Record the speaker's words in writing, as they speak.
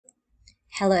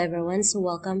Hello everyone, so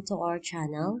welcome to our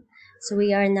channel. So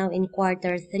we are now in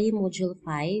quarter 3, module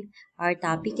 5. Our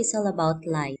topic is all about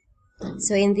light.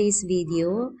 So in this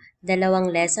video,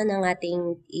 dalawang lesson ang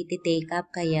ating iti-take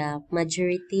up, kaya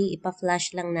majority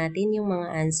ipa-flash lang natin yung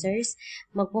mga answers.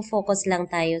 Magpo-focus lang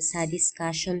tayo sa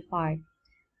discussion part.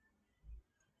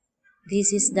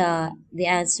 This is the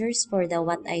answers for the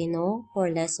what I know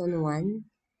for lesson 1.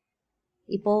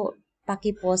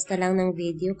 Paki-pause na lang ng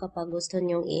video kapag gusto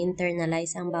nyong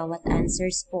i-internalize ang bawat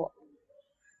answers po.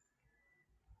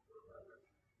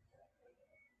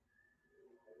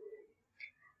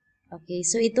 Okay,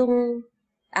 so itong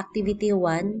activity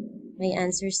 1, may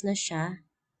answers na siya.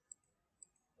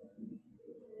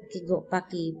 Okay,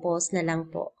 paki-pause na lang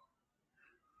po.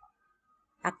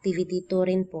 Activity 2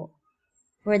 rin po.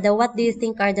 For the what do you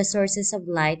think are the sources of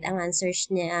light, ang answers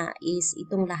niya is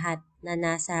itong lahat na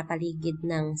nasa paligid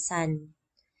ng sun.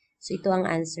 So ito ang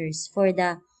answers. For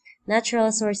the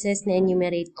natural sources na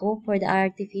enumerate ko, for the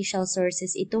artificial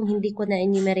sources, itong hindi ko na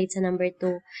enumerate sa number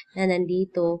 2 na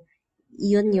nandito,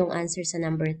 yun yung answer sa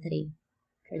number 3.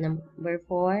 For number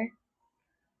 4,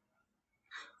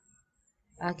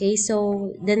 okay,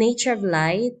 so the nature of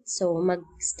light. So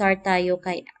mag-start tayo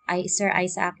kay Sir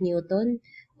Isaac Newton,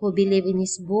 who believed in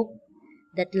his book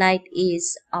that light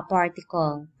is a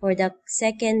particle. For the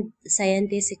second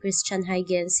scientist, si Christian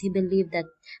Huygens, he believed that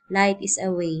light is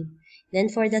a wave. Then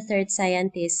for the third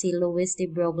scientist, si Louis de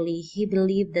Broglie, he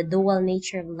believed the dual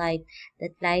nature of light,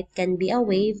 that light can be a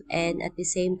wave and at the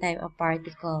same time a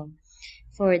particle.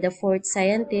 For the fourth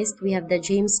scientist, we have the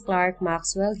James Clerk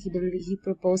Maxwell. He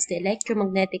proposed the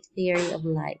electromagnetic theory of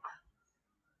light.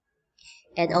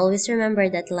 And always remember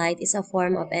that light is a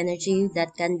form of energy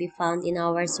that can be found in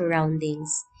our surroundings.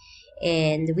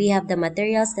 And we have the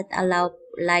materials that allow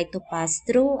light to pass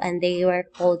through, and they were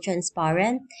called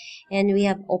transparent. And we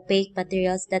have opaque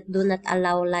materials that do not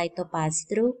allow light to pass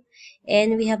through.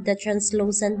 And we have the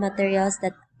translucent materials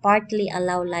that partly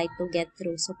allow light to get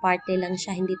through. So partly lang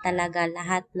siya, hindi talaga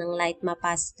lahat ng light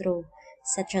mapass through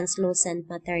sa translucent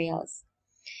materials.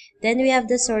 Then we have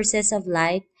the sources of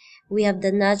light. We have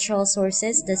the natural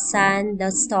sources, the sun,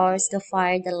 the stars, the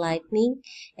fire, the lightning.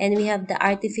 And we have the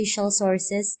artificial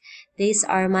sources. These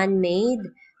are man-made.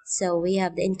 So we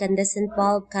have the incandescent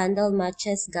bulb, candle,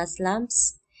 matches, gas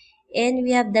lamps. And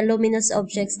we have the luminous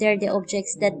objects. They're the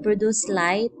objects that produce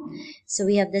light. So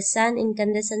we have the sun,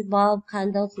 incandescent bulb,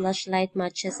 candle, flashlight,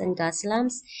 matches, and gas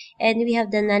lamps. And we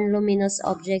have the non-luminous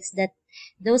objects that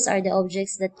those are the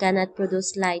objects that cannot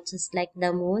produce light, just like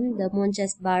the moon. The moon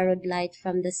just borrowed light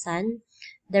from the sun,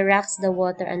 the rocks, the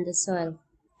water, and the soil.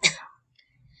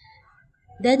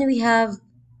 Then we have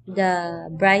the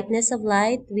brightness of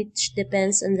light, which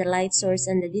depends on the light source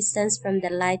and the distance from the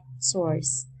light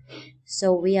source.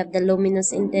 So we have the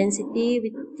luminous intensity,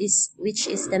 which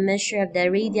is the measure of the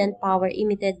radiant power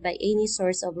emitted by any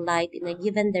source of light in a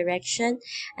given direction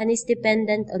and is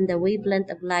dependent on the wavelength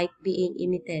of light being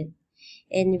emitted.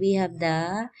 And we have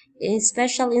the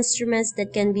special instruments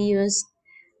that can be used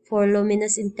for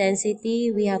luminous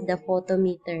intensity. We have the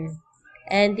photometer.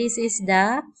 And this is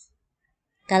the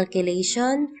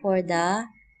calculation for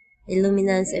the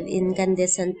illuminance of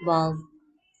incandescent bulb.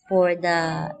 For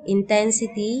the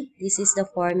intensity, this is the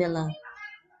formula.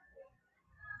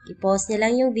 I-pause nyo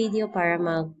lang yung video para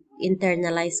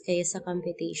mag-internalize kayo sa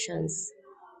computations.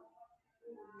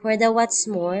 For the what's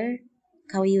more,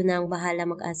 kayo na ang bahala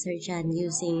mag-answer dyan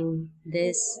using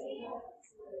this.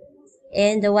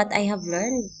 And the what I have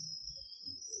learned.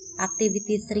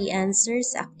 Activity 3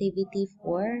 answers, activity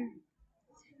 4.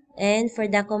 And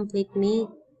for the complete me,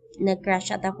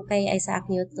 nag-crash out ako kay Isaac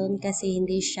Newton kasi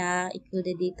hindi siya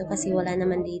included dito kasi wala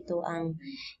naman dito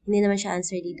hindi naman siya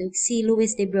answer dito. Si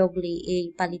Louis de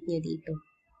Broglie, palit niyo dito.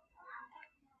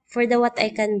 For the what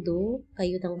I can do,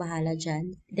 kayo nang bahala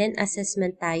dyan. Then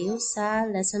assessment tayo sa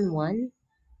lesson 1.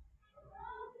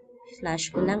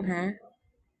 Flash ko lang ha,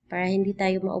 para hindi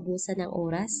tayo maubusan ng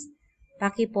oras.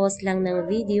 Paki-pause lang ng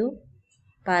video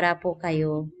para po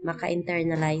kayo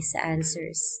maka-internalize sa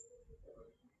answers.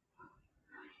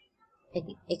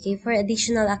 Okay, for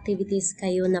additional activities,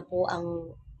 kayo na po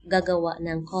ang gagawa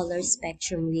ng color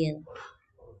spectrum wheel.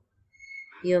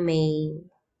 You may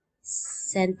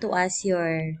send to us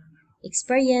your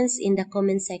experience in the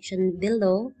comment section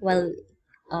below while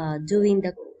doing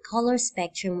the color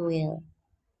spectrum wheel.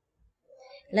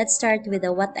 Let's start with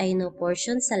the what I know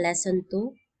portion sa lesson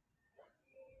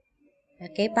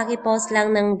 2. Okay, paki-pause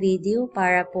lang ng video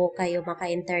para po kayo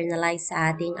maka-internalize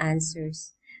sa ating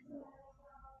answers.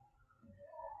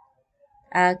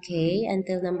 Okay,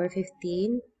 until number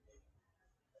 15.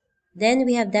 Then,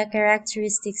 we have the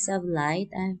characteristics of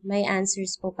light. May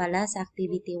answers po pala sa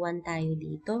activity 1 tayo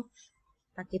dito.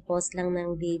 Paki-pause lang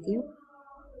ng video.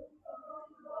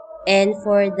 And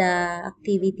for the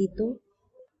activity 2,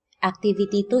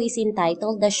 activity 2 is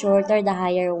entitled The Shorter the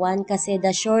Higher One kasi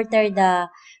the shorter the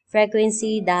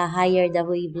frequency, the higher the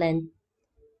wavelength.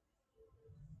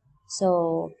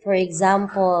 So, for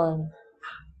example,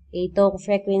 itong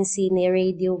frequency ni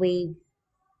radio wave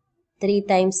 3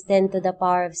 times 10 to the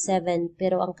power of 7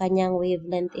 pero ang kanyang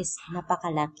wavelength is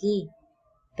napakalaki.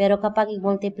 Pero kapag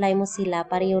i-multiply mo sila,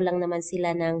 pareho lang naman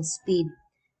sila ng speed.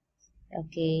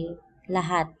 Okay?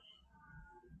 Lahat.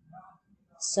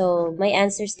 So, may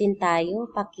answers din tayo.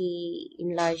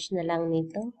 Paki-enlarge na lang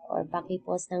nito or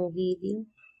paki-pause ng video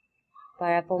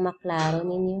para po maklaro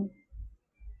ninyo.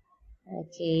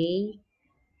 Okay.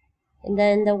 And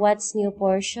then the what's new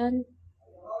portion.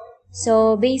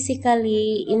 So,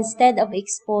 basically, instead of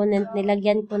exponent,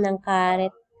 nilagyan ko ng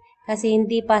caret kasi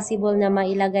hindi possible na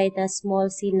mailagay na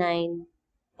small c9.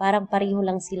 Parang pareho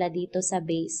lang sila dito sa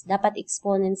base. Dapat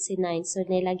exponent c9. So,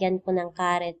 nilagyan ko ng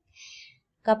caret.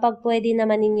 Kapag pwede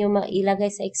naman ninyo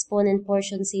mailagay sa exponent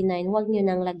portion c9, huwag nyo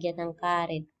nang lagyan ng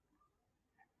caret.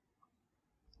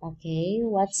 Okay,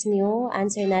 what's new?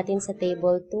 Answer natin sa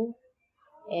table 2.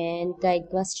 And guide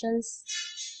questions.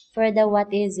 For the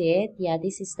what is it? Yeah,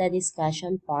 this is the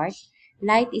discussion part.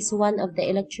 Light is one of the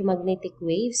electromagnetic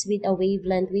waves with a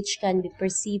wavelength which can be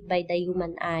perceived by the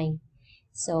human eye.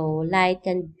 So, light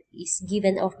is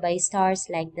given off by stars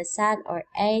like the sun or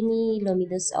any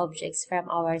luminous objects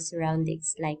from our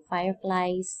surroundings like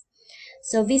fireflies.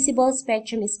 So, visible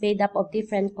spectrum is made up of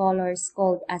different colors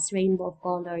called as rainbow of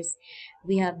colors.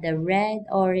 We have the red,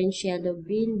 orange, yellow,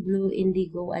 green, blue,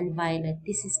 indigo, and violet.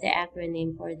 This is the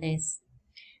acronym for this.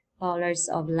 Colors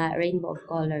of light, rainbow of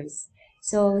colors.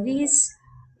 So, this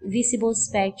visible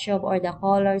spectrum or the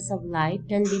colors of light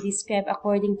can be described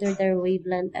according to their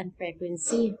wavelength and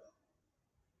frequency.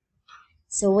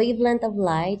 So, wavelength of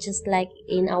light, just like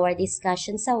in our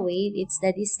discussion sa wave, it's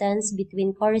the distance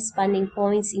between corresponding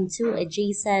points in two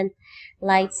adjacent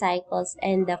light cycles,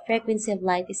 and the frequency of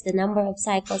light is the number of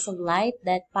cycles of light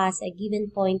that pass a given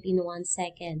point in 1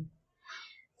 second.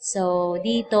 So,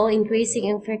 dito, increasing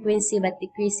in frequency but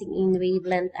decreasing in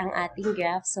wavelength ang ating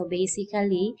graph. So,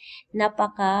 basically,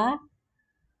 napaka-taas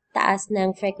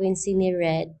ng frequency ni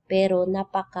red, pero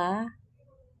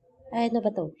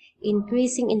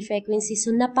increasing in frequency,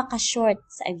 so napaka-short.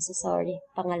 I'm so sorry.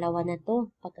 Pangalawa na to,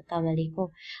 pagkakamali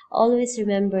ko. Always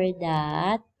remember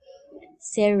that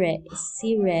si red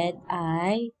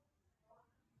ay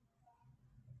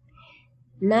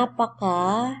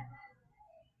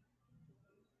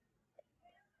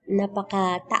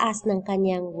napaka-taas ng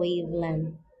kanyang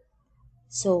wavelength.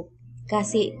 So,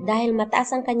 kasi dahil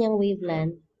mataas ang kanyang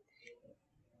wavelength,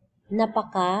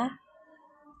 napaka-baba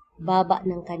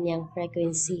ng kanyang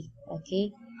frequency.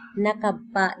 Okay?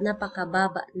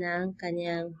 Napakababa ng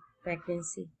kanyang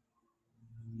frequency.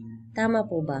 Tama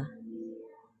po ba?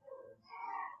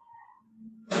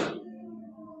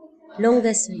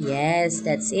 Longest, yes,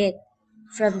 that's it.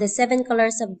 From the 7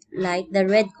 colors of light, the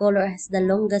red color has the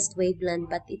longest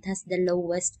wavelength but it has the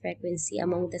lowest frequency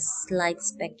among the light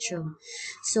spectrum.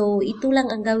 So, ito lang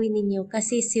ang gawin ninyo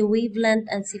kasi si wavelength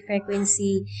and si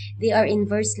frequency, they are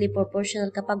inversely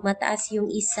proportional. Kapag mataas yung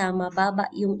isa,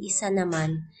 mababa yung isa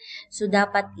naman. So,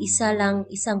 dapat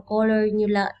isang color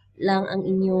nyo lang ang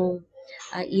inyong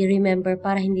i-remember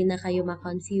para hindi na kayo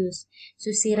ma-confuse.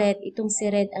 So, itong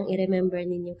si red ang i-remember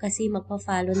ninyo kasi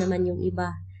magpa-follow naman yung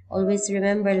iba. Always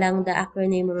remember lang the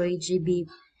acronym ROY-GB.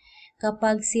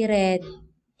 Kapag si red,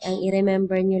 ang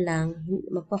i-remember nyo lang,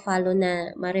 magpa-follow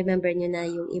na, ma-remember nyo na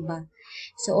yung iba.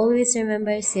 So, always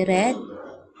remember si red,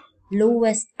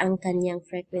 lowest ang kanyang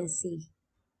frequency.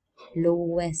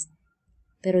 Lowest.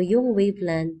 Pero yung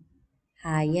wavelength,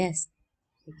 highest.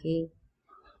 Okay?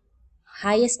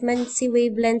 Highest man si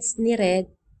wavelengths ni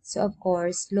red, so of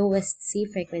course, lowest si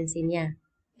frequency niya.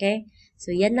 Okay?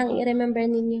 So, yan lang i-remember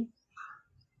ninyo.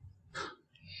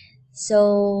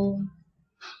 So,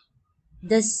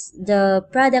 the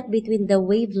product between the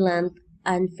wavelength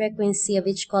and frequency of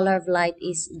each color of light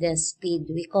is the speed.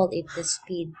 We call it the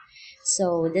speed.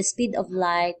 So, the speed of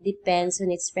light depends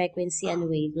on its frequency and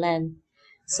wavelength.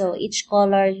 So, each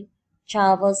color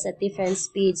travels at different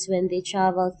speeds when they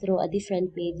travel through a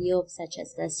different medium such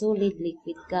as the solid,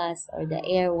 liquid, gas, or the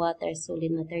air, water, solid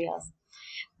materials.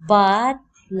 But,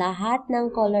 lahat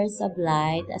ng colors of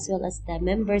light as well as the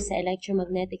members sa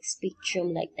electromagnetic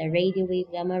spectrum like the radio wave,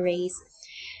 gamma rays,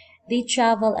 they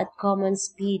travel at common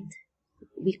speed.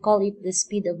 we call it the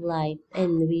speed of light,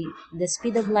 and the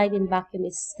speed of light in vacuum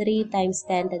is 3 times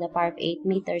 10 to the power of 8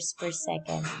 meters per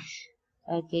second.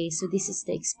 Okay, so this is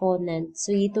the exponent.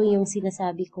 So ito yung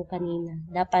sinasabi ko kanina.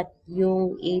 Dapat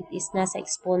yung 8 is nasa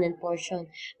exponent portion.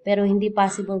 Pero hindi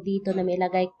possible dito na may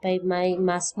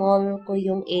mas small ko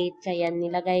yung 8, kaya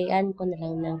nilagayan ko na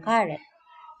lang ng caret.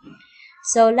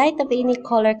 So light of any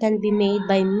color can be made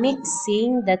by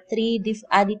mixing the three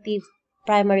additive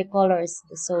primary colors.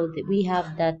 So we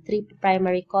have the three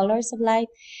primary colors of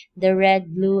light, the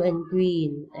red, blue, and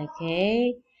green.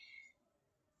 Okay.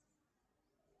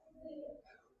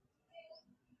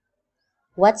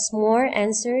 What's more?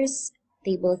 Answers,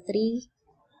 table 3,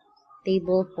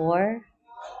 table 4.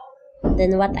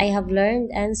 Then what I have learned,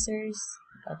 answers.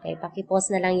 Okay, paki-pause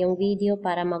na lang yung video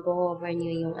para mag-over nyo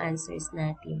yung answers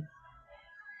natin.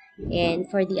 And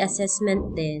for the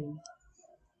assessment then,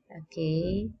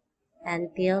 okay,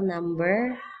 until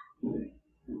number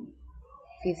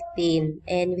 15.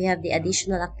 And we have the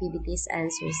additional activities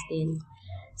answers din.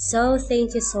 So,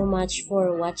 thank you so much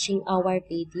for watching our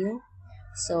video.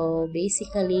 So,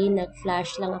 basically,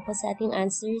 nag-flash lang ako sa ating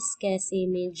answers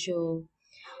kasi medyo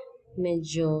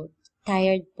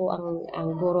tired po ang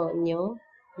guro nyo.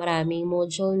 Maraming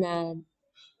module na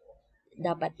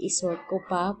dapat isort ko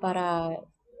pa para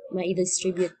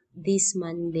ma-distribute this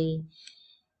Monday.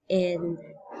 And,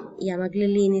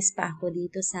 maglilinis pa ako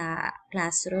dito sa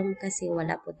classroom kasi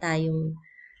wala po tayong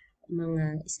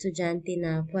mga estudyante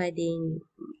na pwedeng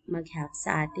mag-help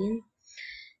sa atin.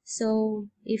 So,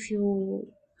 if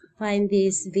you find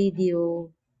this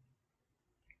video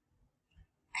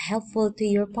helpful to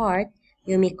your part,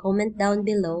 you may comment down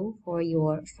below for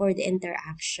the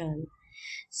interaction.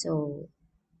 So,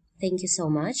 thank you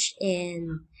so much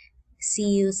and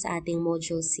see you sa ating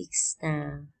module 6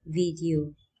 na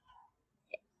video.